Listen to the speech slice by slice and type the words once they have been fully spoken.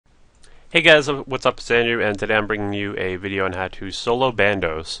Hey guys, what's up? It's Andrew, and today I'm bringing you a video on how to solo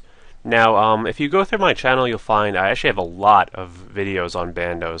Bandos. Now, if you go through my channel, you'll find I actually have a lot of videos on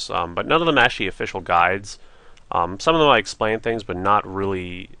Bandos, but none of them actually official guides. Some of them I explain things, but not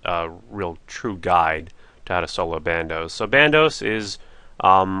really a real true guide to how to solo Bandos. So Bandos is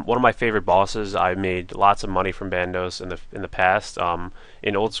one of my favorite bosses. I made lots of money from Bandos in the past.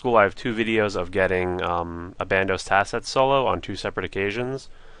 In old school, I have two videos of getting a Bandos Tassets solo on two separate occasions,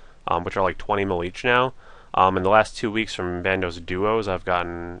 which are like 20 mil each now. In the last 2 weeks from Bandos Duos, I've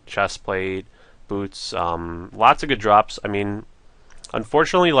gotten Chestplate, boots, lots of good drops. I mean,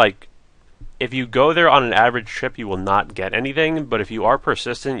 unfortunately, like, if you go there on an average trip, you will not get anything, but if you are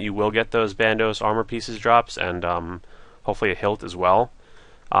persistent, you will get those Bandos armor pieces drops, and hopefully a hilt as well.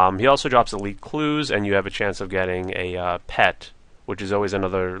 He also drops elite clues, and you have a chance of getting a pet, which is always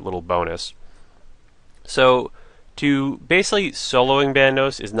another little bonus. So, basically, soloing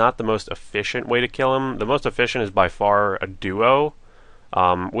Bandos is not the most efficient way to kill him. The most efficient is by far a duo.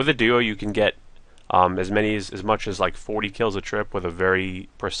 With a duo, you can get as much as like 40 kills a trip with a very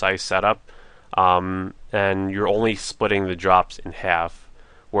precise setup, and you're only splitting the drops in half.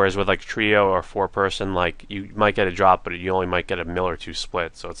 Whereas with like trio or four person, like you might get a drop, but you only might get a mil or two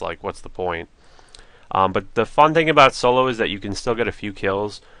split. So it's like, what's the point? But the fun thing about solo is that you can still get a few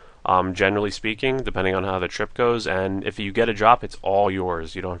kills. Generally speaking, depending on how the trip goes, and if you get a drop, it's all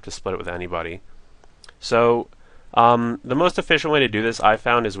yours. You don't have to split it with anybody. So, the most efficient way to do this, I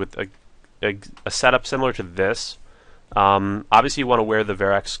found, is with a setup similar to this. Obviously, you want to wear the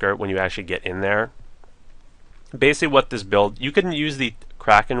Verax skirt when you actually get in there. Basically, what this build, you can use the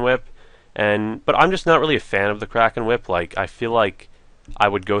Kraken Whip, but I'm just not really a fan of the Kraken Whip. Like, I feel like I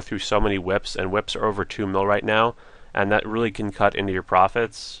would go through so many whips, and whips are over 2 mil right now. And that really can cut into your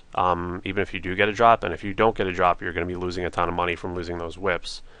profits, even if you do get a drop. And if you don't get a drop, you're going to be losing a ton of money from losing those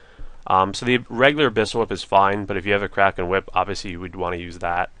whips. So the regular Abyssal Whip is fine, but if you have a Kraken Whip, obviously you would want to use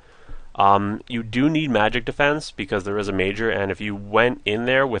that. You do need magic defense because there is a major, and if you went in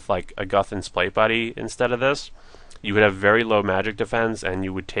there with like a Guthan's Plate Buddy instead of this, you would have very low magic defense, and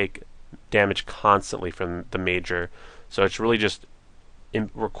you would take damage constantly from the major. So it's really just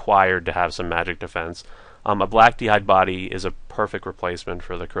required to have some magic defense. A black D'hide body is a perfect replacement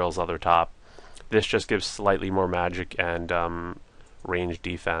for the Krill's leather top. This just gives slightly more magic and range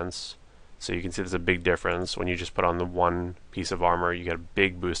defense. So you can see there's a big difference. When you just put on the one piece of armor, you get a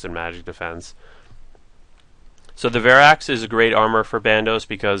big boost in magic defense. So the Verax is a great armor for Bandos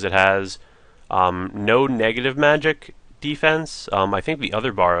because it has no negative magic defense. I think the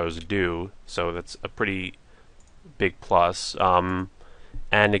other Barrows do, so that's a pretty big plus.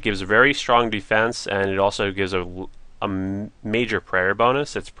 And it gives a very strong defense, and it also gives a major prayer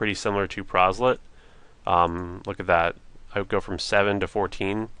bonus. It's pretty similar to Proselyte. Look at that. I would go from 7 to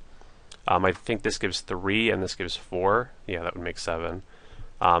 14. I think this gives 3, and this gives 4. Yeah, that would make 7.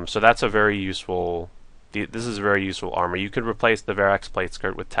 So that's a very useful... This is a very useful armor. You could replace the Verax plate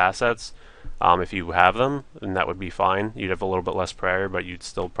skirt with Tassets if you have them, and that would be fine. You'd have a little bit less prayer, but you'd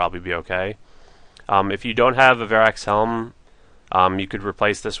still probably be okay. If you don't have a Verax helm, you could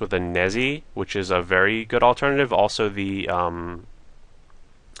replace this with a Nezi, which is a very good alternative. Also, the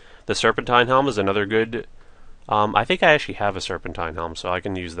Serpentine helm is another good... I think I actually have a Serpentine helm, so I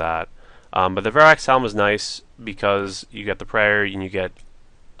can use that. But the Verax helm is nice because you get the prayer and you get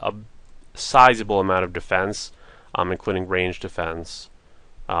a sizable amount of defense, including range defense.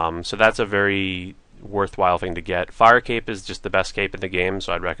 So that's a very worthwhile thing to get. Fire Cape is just the best cape in the game,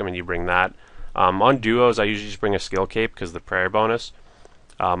 so I'd recommend you bring that. On duos, I usually just bring a skill cape because of the prayer bonus.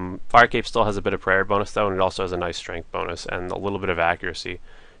 Fire Cape still has a bit of prayer bonus though, and it also has a nice strength bonus and a little bit of accuracy.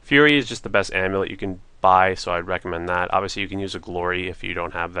 Fury is just the best amulet you can buy, so I'd recommend that. Obviously, you can use a Glory if you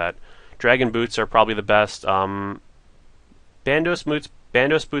don't have that. Dragon Boots are probably the best. Bandos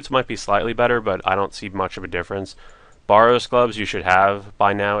Boots might be slightly better, but I don't see much of a difference. Barrows Gloves you should have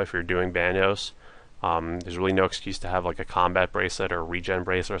by now if you're doing Bandos. There's really no excuse to have like a combat bracelet or a regen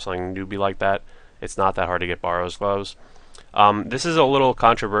bracelet or something newbie like that. It's not that hard to get Barrows gloves. This is a little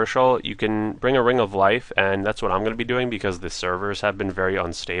controversial. You can bring a Ring of Life, and that's what I'm going to be doing because the servers have been very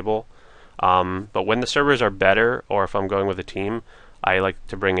unstable. But when the servers are better, or if I'm going with a team, I like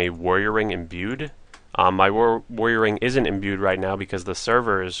to bring a Warrior Ring imbued. My Warrior Ring isn't imbued right now because the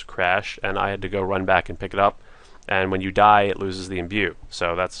servers crashed, and I had to go run back and pick it up. And when you die, it loses the imbue.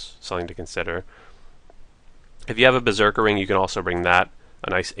 So that's something to consider. If you have a Berserker Ring, you can also bring that,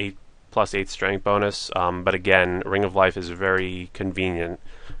 a nice 8+8 strength bonus. But again, Ring of Life is very convenient.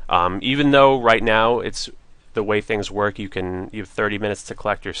 Even though right now it's the way things work, you have 30 minutes to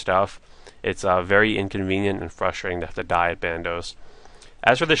collect your stuff. It's very inconvenient and frustrating to have to die at Bandos.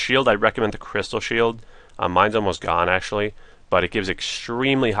 As for the shield, I'd recommend the crystal shield. Mine's almost gone actually, but it gives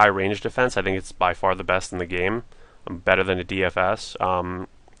extremely high range defense. I think it's by far the best in the game, better than a DFS.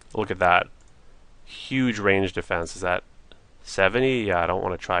 Look at that, huge range defense. Is that 70? Yeah, I don't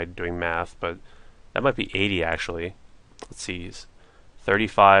want to try doing math, but that might be 80 actually. Let's see,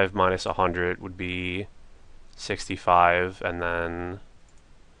 35 minus 100 would be 65, and then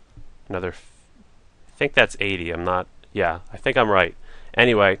another. I think that's 80. I'm not. Yeah, I think I'm right.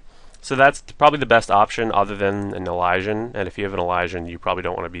 Anyway, so that's probably the best option other than an Elysian, and if you have an Elysian, you probably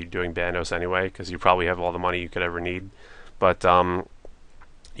don't want to be doing Bandos anyway, because you probably have all the money you could ever need. But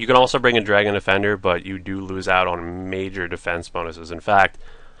you can also bring a Dragon Defender, but you do lose out on major defense bonuses. In fact,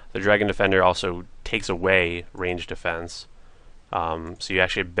 the Dragon Defender also takes away range defense, so you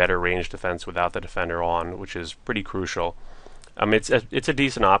actually have better range defense without the Defender on, which is pretty crucial. It's a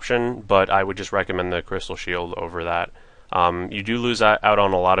decent option, but I would just recommend the Crystal Shield over that. You do lose out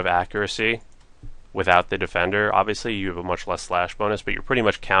on a lot of accuracy without the Defender. Obviously, you have a much less slash bonus, but you're pretty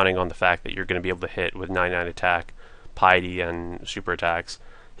much counting on the fact that you're going to be able to hit with 99 attack, piety, and super attacks.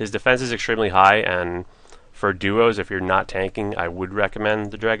 His defense is extremely high, and for duos, if you're not tanking, I would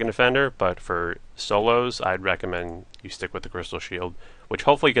recommend the Dragon Defender, but for solos, I'd recommend you stick with the Crystal Shield, which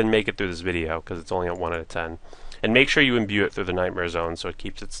hopefully can make it through this video, because it's only at 1 out of 10. And make sure you imbue it through the Nightmare Zone so it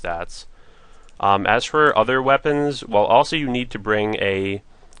keeps its stats. As for other weapons, well, also you need to bring a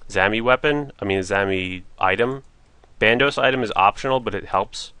Zami item. Bandos item is optional, but it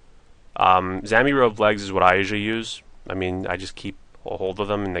helps. Zami Robe Legs is what I usually use. I just keep a hold of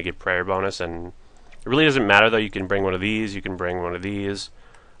them and they give prayer bonus, and it really doesn't matter though. You can bring one of these, you can bring one of these,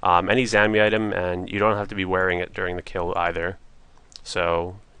 any Zami item, and you don't have to be wearing it during the kill either.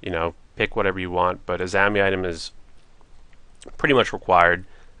 So, pick whatever you want, but a Zami item is pretty much required,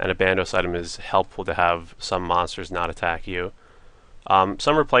 and a Bandos item is helpful to have some monsters not attack you.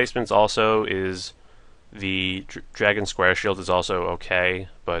 Some replacements also is the Dragon Square Shield is also okay,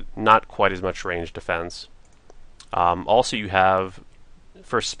 but not quite as much range defense. Also you have,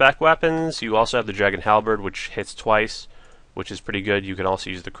 for spec weapons, you also have the Dragon Halberd, which hits twice, which is pretty good. You can also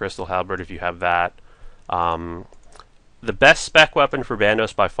use the Crystal Halberd if you have that. The best spec weapon for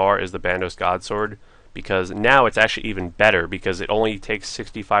Bandos by far is the Bandos Godsword, because now it's actually even better because it only takes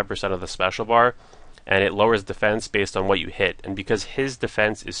 65% of the special bar, and it lowers defense based on what you hit. And because his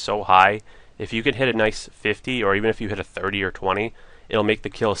defense is so high, if you can hit a nice 50, or even if you hit a 30 or 20, it'll make the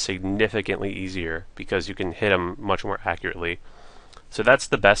kill significantly easier because you can hit him much more accurately. So that's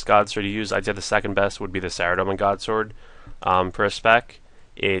the best Godsword to use. I'd say the second best would be the Saradomin Godsword. For a spec,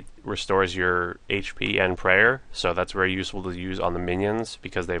 it restores your HP and prayer, so that's very useful to use on the minions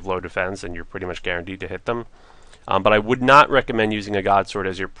because they have low defense and you're pretty much guaranteed to hit them. But I would not recommend using a Godsword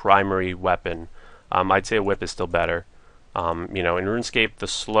as your primary weapon. I'd say a whip is still better. In RuneScape, the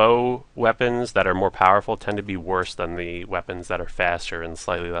slow weapons that are more powerful tend to be worse than the weapons that are faster and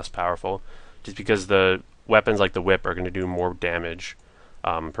slightly less powerful, just because the weapons like the whip are going to do more damage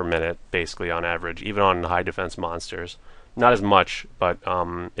per minute, basically on average, even on high defense monsters. Not as much, but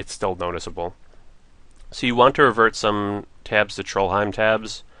it's still noticeable. So you want to revert some tabs to Trollheim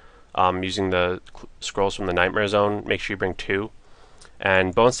tabs using the scrolls from the Nightmare Zone. Make sure you bring 2.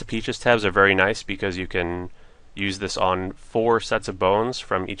 And Bones to Peaches tabs are very nice because you can use this on 4 sets of bones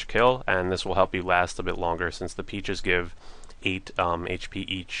from each kill, and this will help you last a bit longer since the Peaches give 8 HP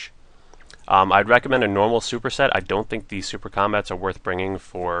each. I'd recommend a normal superset. I don't think these super combats are worth bringing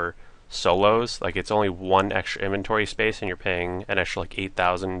for solos. Like, it's only 1 extra inventory space and you're paying an extra like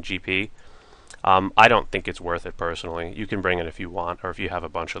 8,000 GP. I don't think it's worth it personally. You can bring it if you want, or if you have a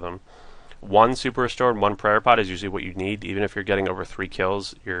bunch of them. 1 super restore and 1 prayer pot is usually what you need. Even if you're getting over 3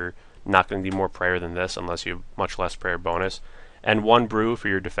 kills, you're not going to need more prayer than this unless you have much less prayer bonus. And 1 brew for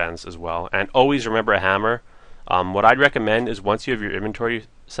your defense as well. And always remember a hammer. What I'd recommend is once you have your inventory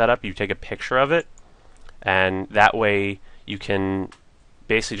set up, you take a picture of it, and that way you can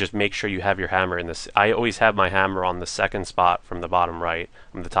basically just make sure you have your hammer in this. I always have my hammer on the second spot from the bottom right,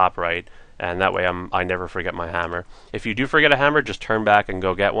 from the top right, and that way I never forget my hammer. If you do forget a hammer, just turn back and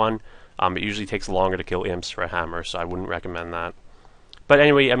go get one. It usually takes longer to kill imps for a hammer, so I wouldn't recommend that. But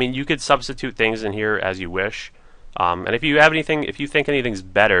anyway, you could substitute things in here as you wish. And if you have anything, if you think anything's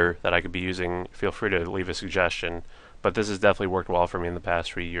better that I could be using, feel free to leave a suggestion. But this has definitely worked well for me in the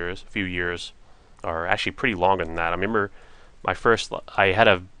past few years, or actually pretty longer than that. I remember my first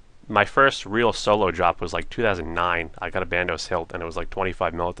real solo drop was like 2009. I got a Bandos Hilt, and it was like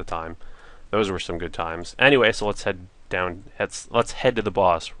 25 mil at the time. Those were some good times. Anyway, so let's head to the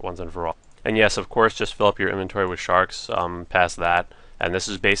boss once and for all. And yes, of course, just fill up your inventory with sharks past that. And this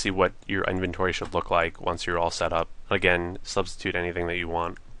is basically what your inventory should look like once you're all set up. Again, substitute anything that you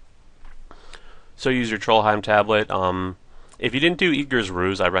want. So use your Trollheim tablet. If you didn't do Eager's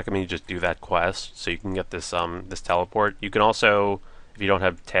Ruse, I recommend you just do that quest so you can get this this teleport. You can also, if you don't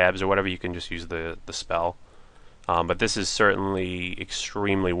have tabs or whatever, you can just use the spell. But this is certainly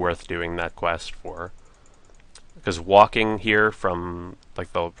extremely worth doing that quest for, because walking here from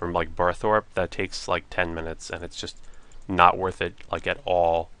Barthorpe, that takes like 10 minutes, and it's just not worth it like at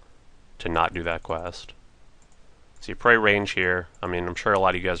all to not do that quest. So you pray range here. I mean, I'm sure a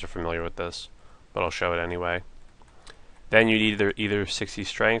lot of you guys are familiar with this, but I'll show it anyway. Then you need either 60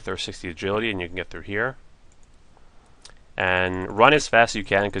 strength or 60 agility, and you can get through here. And run as fast as you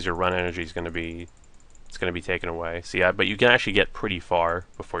can, because your run energy is going to be taken away. So yeah, but you can actually get pretty far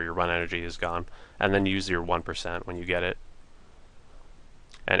before your run energy is gone, and then use your 1% when you get it.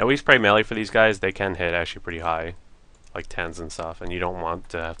 And always pray melee for these guys. They can hit actually pretty high, like 10s and stuff, and you don't want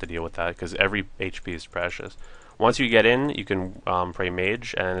to have to deal with that because every HP is precious. Once you get in, you can pray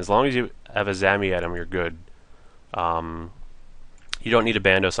mage, and as long as you have a Zami item, you're good. You don't need a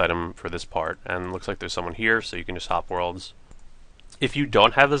Bandos item for this part, and it looks like there's someone here, so you can just hop worlds. If you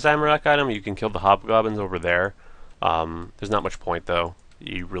don't have the Zamorak item, you can kill the hobgoblins over there. There's not much point though.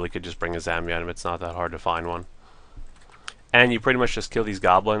 You really could just bring a Zami item. It's not that hard to find one. And you pretty much just kill these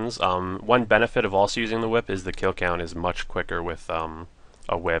goblins. One benefit of also using the whip is the kill count is much quicker with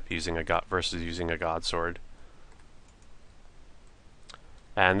a whip versus using a god sword.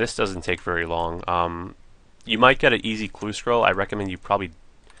 And this doesn't take very long. You might get an easy clue scroll. I recommend you probably...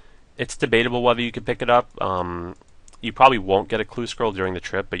 It's debatable whether you could pick it up. You probably won't get a clue scroll during the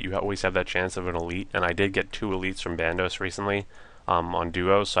trip, but you always have that chance of an elite. And I did get 2 elites from Bandos recently on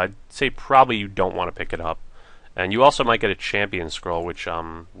duos, so I'd say probably you don't want to pick it up. And you also might get a champion scroll, which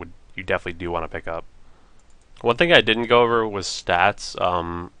you definitely do want to pick up. One thing I didn't go over was stats.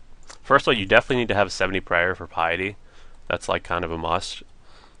 First of all, you definitely need to have 70 prayer for piety. That's like kind of a must.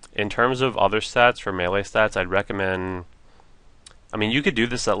 In terms of other stats, for melee stats, I'd recommend... I mean, you could do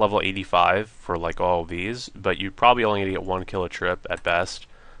this at level 85 for like all of these, but you're probably only going to get 1 kill a trip at best.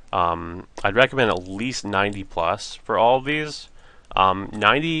 I'd recommend at least 90 plus for all of these.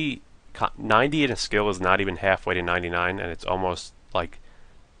 90 in a skill is not even halfway to 99, and it's almost like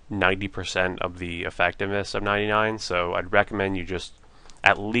 90% of the effectiveness of 99, so I'd recommend you just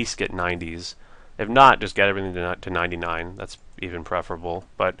at least get 90s. If not, just get everything to 99. That's even preferable.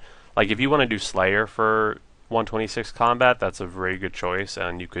 But like if you want to do Slayer for 126 combat, that's a very good choice,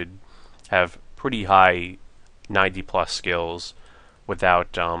 and you could have pretty high 90 plus skills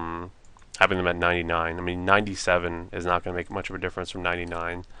without having them at 99. I mean, 97 is not going to make much of a difference from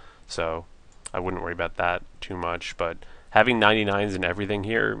 99, so I wouldn't worry about that too much. But having 99s in everything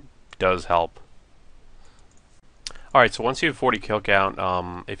here does help. Alright, so once you have 40 kill count,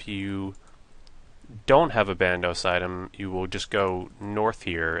 if you don't have a Bandos item, you will just go north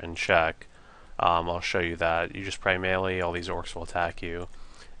here and check. I'll show you that. You just pray melee, all these orcs will attack you.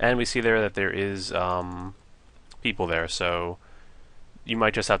 And we see there that there is people there, so you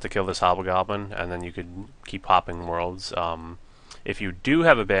might just have to kill this hobgoblin, and then you could keep hopping worlds. If you do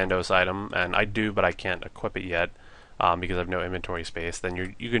have a Bandos item, and I do, but I can't equip it yet because I have no inventory space,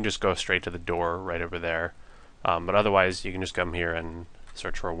 then you can just go straight to the door right over there. But otherwise, you can just come here and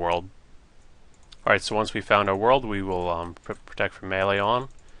search for a world. Alright, so once we found our world, we will protect from melee on,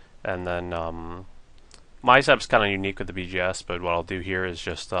 and then my setup's kind of unique with the BGS, but what I'll do here is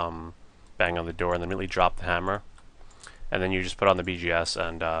just bang on the door and then immediately drop the hammer, and then you just put on the BGS,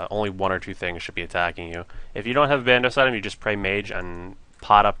 and only 1 or 2 things should be attacking you. If you don't have a Bandos item, you just pray mage and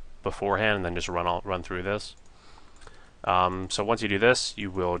pot up beforehand, and then just run through this. So once you do this,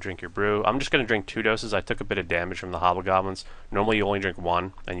 you will drink your brew. I'm just going to drink 2 doses. I took a bit of damage from the hobgoblins. Normally you only drink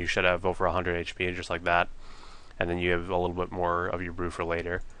 1, and you should have over 100 HP just like that. And then you have a little bit more of your brew for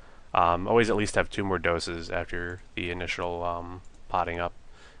later. Always at least have 2 more doses after the initial potting up.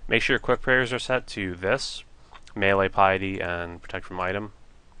 Make sure your quick prayers are set to this, melee piety, and protect from item.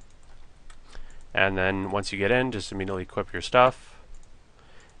 And then once you get in, just immediately equip your stuff.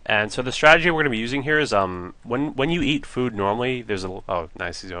 And so the strategy we're going to be using here is when you eat food normally, there's a... Oh,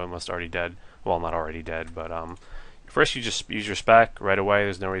 nice, he's almost already dead. Well, not already dead, but first you just use your spec right away.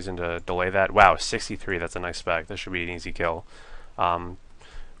 There's no reason to delay that. Wow, 63, that's a nice spec. That should be an easy kill.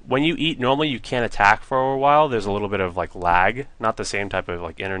 When you eat normally, you can't attack for a while. There's a little bit of like lag, not the same type of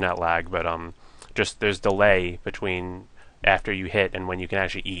like internet lag, but just there's delay between after you hit and when you can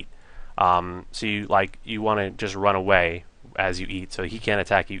actually eat. So you want to just run away as you eat, so he can't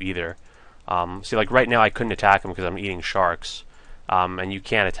attack you either. See, like right now I couldn't attack him because I'm eating sharks, and you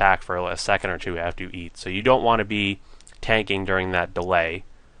can't attack for a second or 2 after you eat. So you don't want to be tanking during that delay.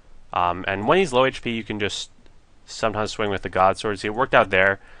 And when he's low HP, you can just sometimes swing with the God Sword. See, it worked out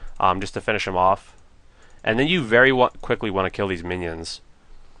there just to finish him off. And then you very quickly want to kill these minions.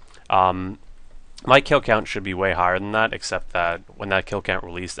 My kill count should be way higher than that, except that when that kill count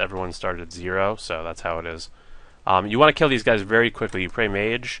released, everyone started at 0, so that's how it is. You want to kill these guys very quickly. You pray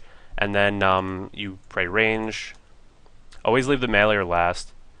Mage, and then you pray Range. Always leave the Meleeer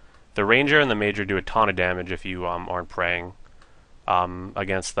last. The Ranger and the Major do a ton of damage if you aren't praying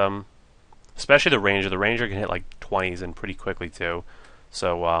against them. Especially the Ranger. The Ranger can hit like 20s and pretty quickly too.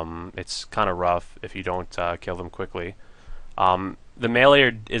 So it's kind of rough if you don't kill them quickly. The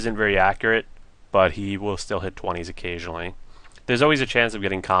Meleeer isn't very accurate, but he will still hit 20s occasionally. There's always a chance of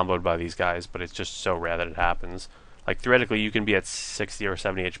getting comboed by these guys, but it's just so rare that it happens. Like, theoretically, you can be at 60 or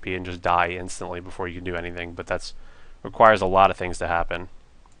 70 HP and just die instantly before you can do anything, but that requires a lot of things to happen.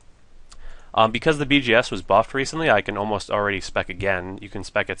 Because the BGS was buffed recently, I can almost already spec again. You can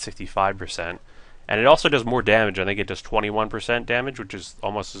spec at 65%. And it also does more damage. I think it does 21% damage, which is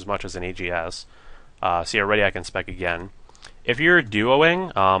almost as much as an AGS. See, already I can spec again. If you're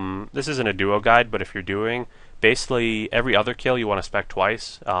duoing, this isn't a duo guide, but if you're duoing, basically every other kill you want to spec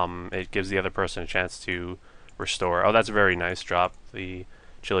twice. It gives the other person a chance to restore. Oh, that's a very nice drop, the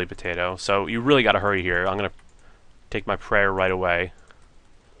chili potato. So you really got to hurry here. I'm going to take my prayer right away.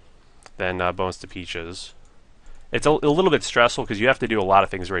 Then bones to peaches. It's a little bit stressful because you have to do a lot of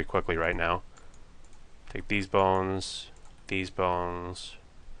things very quickly right now. Take these bones, then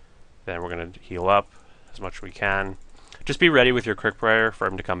we're going to heal up as much as we can. Just be ready with your quick prayer for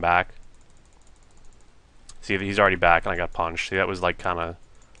him to come back. See, he's already back and I got punched. See, that was like kind of...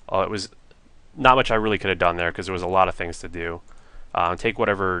 it was not much I really could have done there because there was a lot of things to do. Take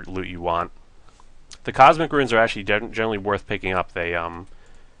whatever loot you want. The Cosmic Runes are actually generally worth picking up. They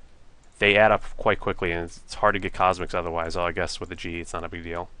add up quite quickly and it's hard to get Cosmics otherwise. I guess with the G it's not a big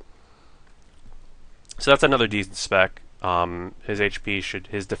deal. So that's another decent spec.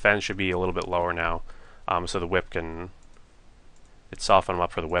 His defense should be a little bit lower now. So the whip can... It soften him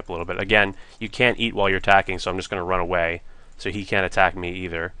up for the whip a little bit. Again, you can't eat while you're attacking, so I'm just going to run away. So he can't attack me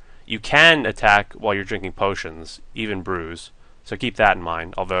either. You can attack while you're drinking potions, even brews. So keep that in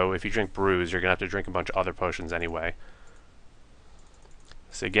mind. Although, if you drink brews, you're going to have to drink a bunch of other potions anyway.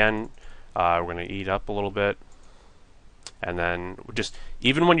 So again, we're going to eat up a little bit. And then, just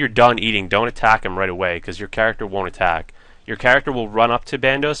even when you're done eating, don't attack him right away, because your character won't attack. Your character will run up to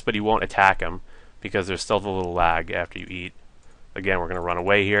Bandos, but he won't attack him, because there's still the little lag after you eat. Again, we're going to run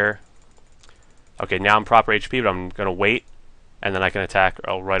away here. Okay, now I'm proper HP, but I'm going to wait, and then I can attack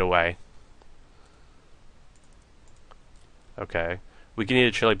right away. Okay. We can eat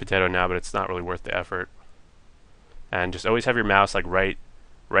a chili potato now, but it's not really worth the effort. And just always have your mouse like right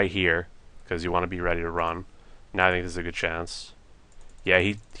here, because you want to be ready to run. Now I think this is a good chance. Yeah,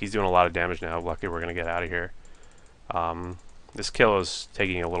 he's doing a lot of damage now. Lucky we're going to get out of here. This kill is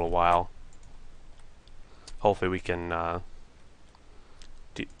taking a little while. Hopefully we can...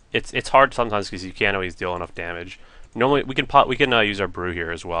 It's hard sometimes because you can't always deal enough damage. Normally we can use our brew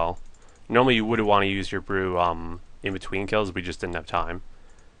here as well. Normally you would want to use your brew in between kills, but we just didn't have time.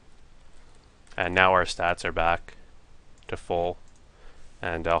 And now our stats are back to full.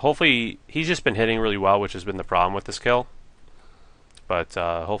 And hopefully he's just been hitting really well, which has been the problem with this kill. But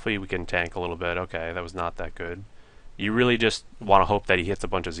hopefully we can tank a little bit. Okay, that was not that good. You really just want to hope that he hits a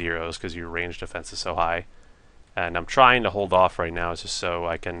bunch of zeros because your range defense is so high. And I'm trying to hold off right now just so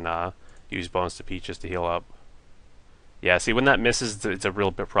I can use bones to peaches to heal up. Yeah, see, when that misses, it's a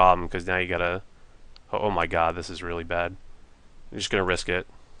real big problem because now you gotta... Oh my god, this is really bad. I'm just gonna risk it.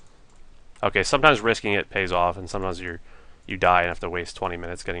 Okay, sometimes risking it pays off, and sometimes you die and have to waste 20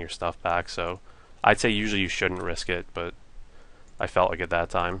 minutes getting your stuff back, so I'd say usually you shouldn't risk it, but I felt like it that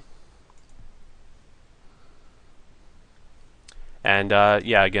time. And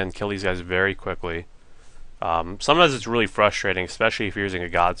yeah, again, kill these guys very quickly. Sometimes it's really frustrating, especially if you're using a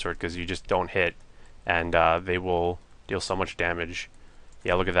God Sword, because you just don't hit, and they will deal so much damage.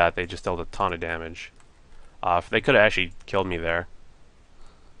 Yeah, look at that, they just dealt a ton of damage. They could have actually killed me there.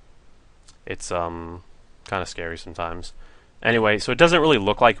 It's kind of scary sometimes. Anyway, so it doesn't really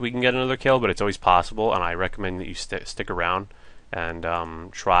look like we can get another kill, but it's always possible, and I recommend that you stick around and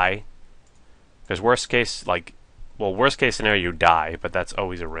try. Because worst case scenario, you die, but that's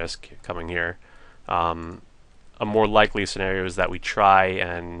always a risk coming here. A more likely scenario is that we try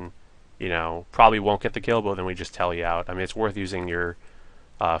and, you know, probably won't get the kill, but then we just tell you out. I mean, it's worth using your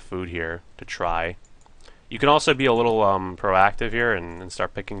food here to try. You can also be a little proactive here and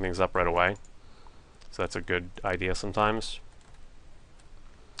start picking things up right away. So that's a good idea sometimes.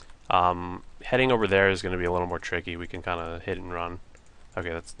 Heading over there is going to be a little more tricky. We can kind of hit and run. Okay,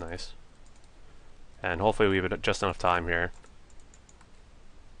 that's nice. And hopefully we have just enough time here.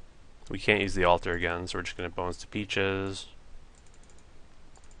 We can't use the altar again, so we're just going to bones to peaches.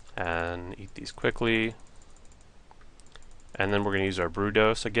 And eat these quickly. And then we're going to use our brew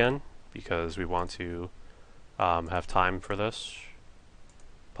dose again, because we want to have time for this.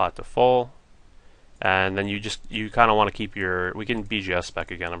 Pot to full. And then you kind of want to keep your, we can BGS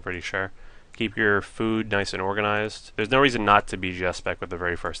spec again, I'm pretty sure. Keep your food nice and organized. There's no reason not to BGS spec with the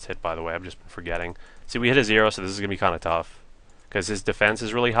very first hit, by the way. I've just been forgetting. See, we hit a 0, so this is going to be kind of tough. Because his defense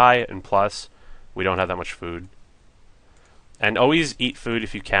is really high, and plus, we don't have that much food. And always eat food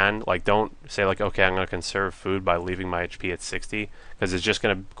if you can. Like, don't say, like, okay, I'm going to conserve food by leaving my HP at 60, because it's just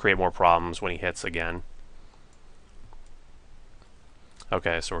going to create more problems when he hits again.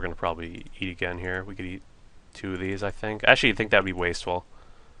 Okay, so we're going to probably eat again here. We could eat 2 of these, I think. Actually, I think that would be wasteful.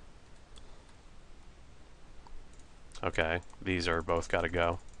 Okay, these are both got to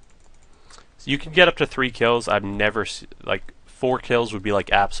go. So you can get up to 3 kills. I've never, like, 4 kills would be,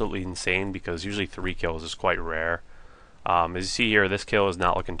 like, absolutely insane, because usually 3 kills is quite rare. As you see here, this kill is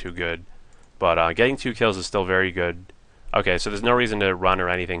not looking too good. But getting 2 kills is still very good. Okay, so there's no reason to run or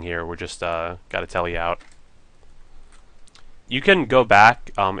anything here. We're just got to tell you out. You can go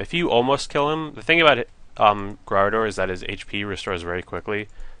back. If you almost kill him, the thing about Graardor is that his HP restores very quickly.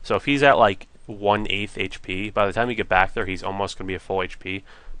 So if he's at like 1/8 HP, by the time you get back there, he's almost going to be at full HP.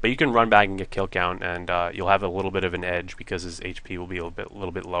 But you can run back and get kill count, and you'll have a little bit of an edge because his HP will be a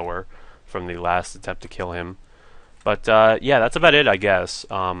little bit lower from the last attempt to kill him. But yeah, that's about it, I guess.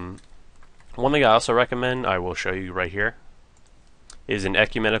 One thing I also recommend, I will show you right here, is an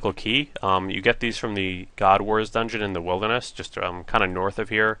ecumenical key. You get these from the God Wars dungeon in the wilderness, just kind of north of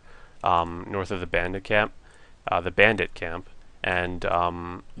here, north of the bandit camp. And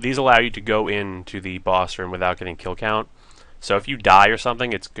these allow you to go into the boss room without getting kill count. So if you die or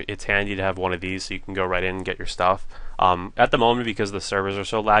something, it's handy to have one of these so you can go right in and get your stuff. At the moment, because the servers are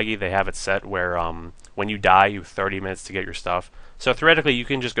so laggy, they have it set where when you die, you have 30 minutes to get your stuff. So theoretically, you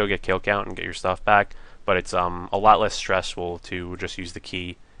can just go get kill count and get your stuff back, but it's a lot less stressful to just use the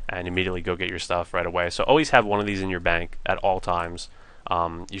key and immediately go get your stuff right away. So always have one of these in your bank at all times.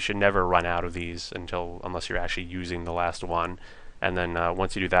 You should never run out of these unless you're actually using the last one. And then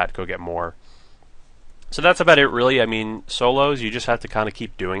once you do that, go get more. So that's about it, really. I mean, solos, you just have to kind of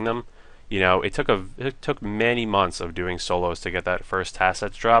keep doing them. You know, it took many months of doing solos to get that first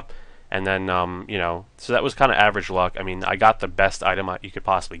Tassets drop, and then you know, so that was kind of average luck. I mean, I got the best item you could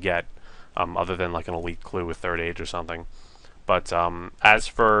possibly get, other than like an elite clue with third age or something. But as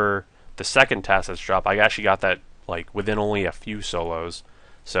for the second Tassets drop, I actually got that like within only a few solos.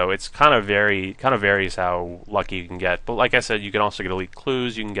 So it's kind of varies how lucky you can get. But like I said, you can also get elite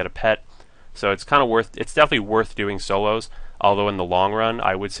clues. You can get a pet. So it's definitely worth doing solos. Although in the long run,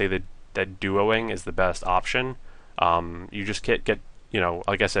 I would say that duoing is the best option. You just get you know,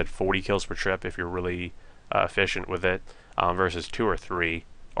 like I said, 40 kills per trip if you're really efficient with it, versus 2 or 3,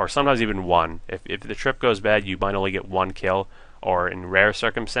 or sometimes even 1. If the trip goes bad, you might only get 1 kill, or in rare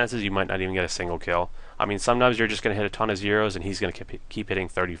circumstances, you might not even get a single kill. I mean, sometimes you're just going to hit a ton of zeros, and he's going to keep hitting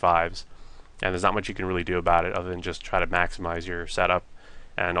 35s, and there's not much you can really do about it other than just try to maximize your setup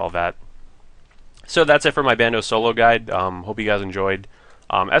and all that. So that's it for my Bandos solo guide. Hope you guys enjoyed.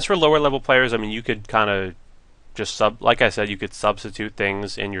 As for lower level players, I mean, you could kind of just like I said, you could substitute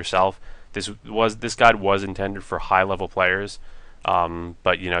things in yourself. This guide was intended for high level players,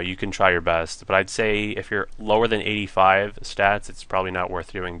 but you know, you can try your best. But I'd say if you're lower than 85 stats, it's probably not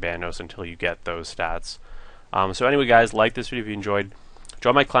worth doing Bandos until you get those stats. So anyway, guys, like this video if you enjoyed.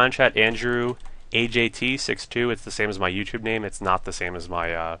 Join my clan chat, Andrew AJT62. It's the same as my YouTube name. It's not the same as my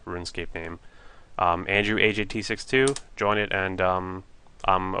RuneScape name. Andrew AJT62. Join it, and I'm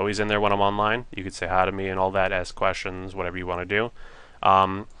always in there when I'm online. You could say hi to me and all that, ask questions, whatever you want to do.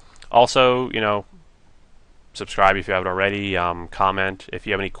 Also, you know, subscribe if you haven't already. Comment if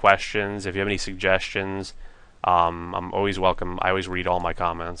you have any questions, if you have any suggestions. I'm always welcome. I always read all my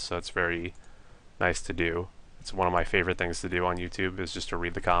comments, so it's very nice to do. It's one of my favorite things to do on YouTube, is just to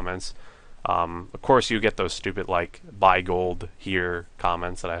read the comments. Of course, you get those stupid, like, buy gold here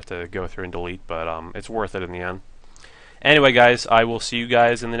comments that I have to go through and delete, but it's worth it in the end. Anyway, guys, I will see you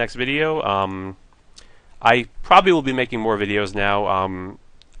guys in the next video. I probably will be making more videos now.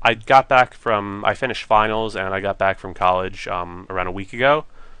 I finished finals, and I got back from college around a week ago,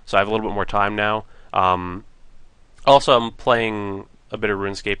 so I have a little bit more time now. Also, I'm playing a bit of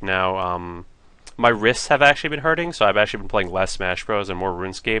RuneScape now. My wrists have actually been hurting, so I've actually been playing less Smash Bros. And more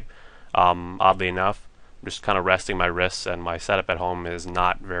RuneScape. Oddly enough, I'm just kind of resting my wrists, and my setup at home is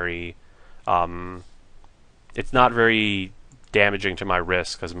not very, it's not very damaging to my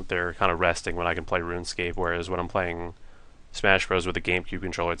wrists because they're kind of resting when I can play RuneScape. Whereas when I'm playing Smash Bros with a GameCube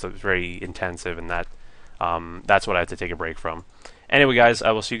controller, it's very intensive, and that's what I had to take a break from. Anyway, guys,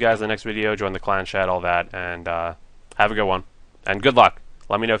 I will see you guys in the next video. Join the clan chat, all that, and have a good one. And good luck.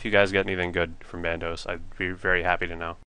 Let me know if you guys get anything good from Bandos. I'd be very happy to know.